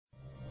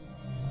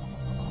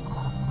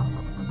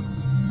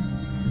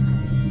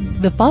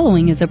The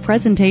following is a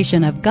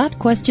presentation of Got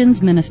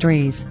Questions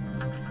Ministries.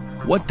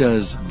 What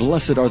does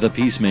 "blessed are the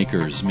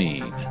peacemakers"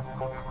 mean?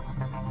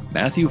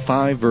 Matthew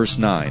 5 verse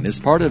 9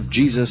 is part of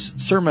Jesus'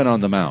 Sermon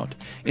on the Mount,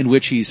 in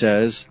which he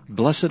says,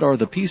 "Blessed are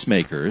the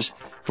peacemakers,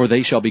 for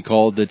they shall be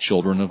called the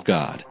children of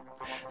God."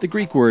 The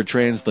Greek word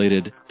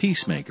translated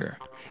peacemaker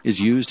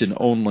is used in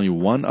only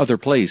one other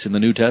place in the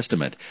New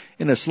Testament,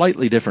 in a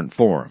slightly different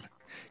form.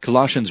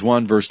 Colossians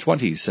 1 verse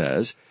 20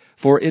 says,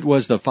 "For it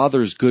was the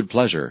Father's good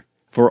pleasure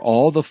for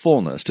all the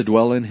fullness to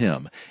dwell in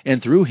him,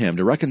 and through him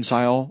to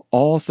reconcile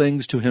all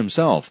things to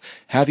himself,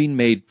 having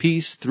made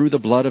peace through the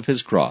blood of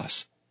his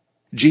cross."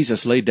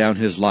 Jesus laid down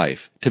his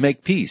life to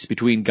make peace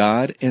between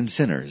God and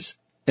sinners,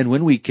 and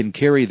when we can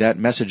carry that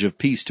message of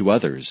peace to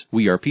others,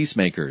 we are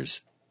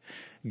peacemakers.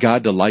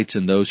 God delights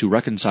in those who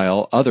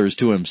reconcile others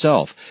to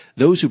himself.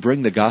 Those who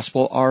bring the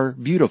gospel are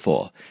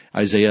beautiful.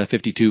 Isaiah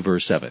 52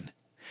 verse 7.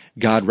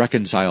 God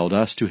reconciled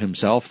us to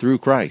himself through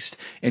Christ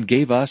and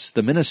gave us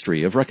the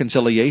ministry of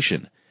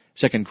reconciliation.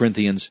 2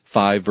 Corinthians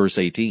 5 verse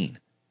 18.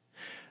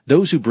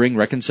 Those who bring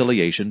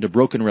reconciliation to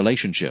broken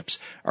relationships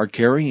are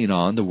carrying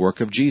on the work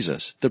of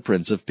Jesus, the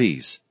Prince of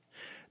Peace.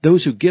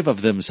 Those who give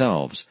of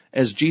themselves,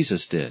 as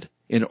Jesus did,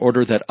 in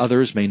order that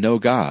others may know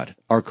God,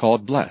 are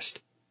called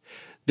blessed.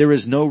 There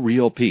is no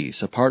real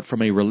peace apart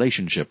from a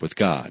relationship with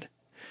God.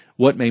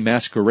 What may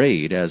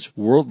masquerade as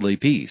worldly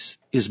peace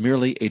is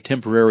merely a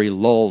temporary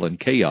lull and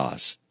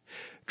chaos.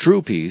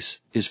 True peace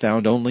is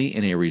found only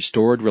in a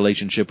restored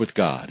relationship with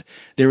God.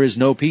 "There is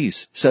no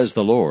peace, says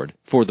the Lord,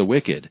 for the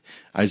wicked."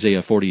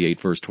 Isaiah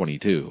 48 verse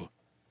 22.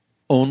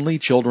 Only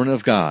children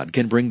of God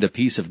can bring the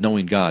peace of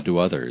knowing God to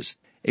others.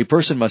 A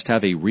person must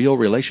have a real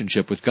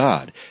relationship with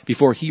God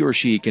before he or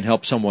she can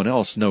help someone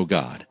else know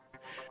God.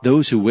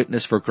 Those who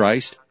witness for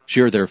Christ,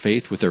 share their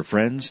faith with their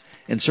friends,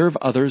 and serve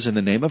others in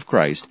the name of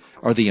Christ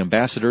are the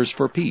ambassadors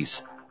for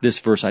peace, this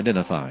verse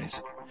identifies.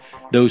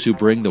 Those who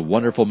bring the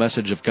wonderful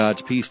message of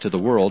God's peace to the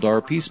world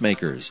are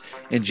peacemakers,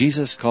 and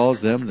Jesus calls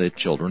them the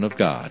children of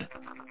God.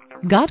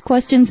 Got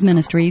Questions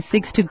Ministries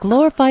seeks to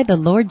glorify the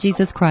Lord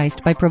Jesus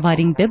Christ by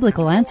providing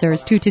biblical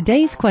answers to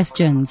today's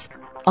questions.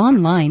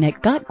 Online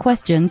at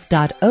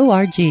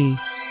gotquestions.org.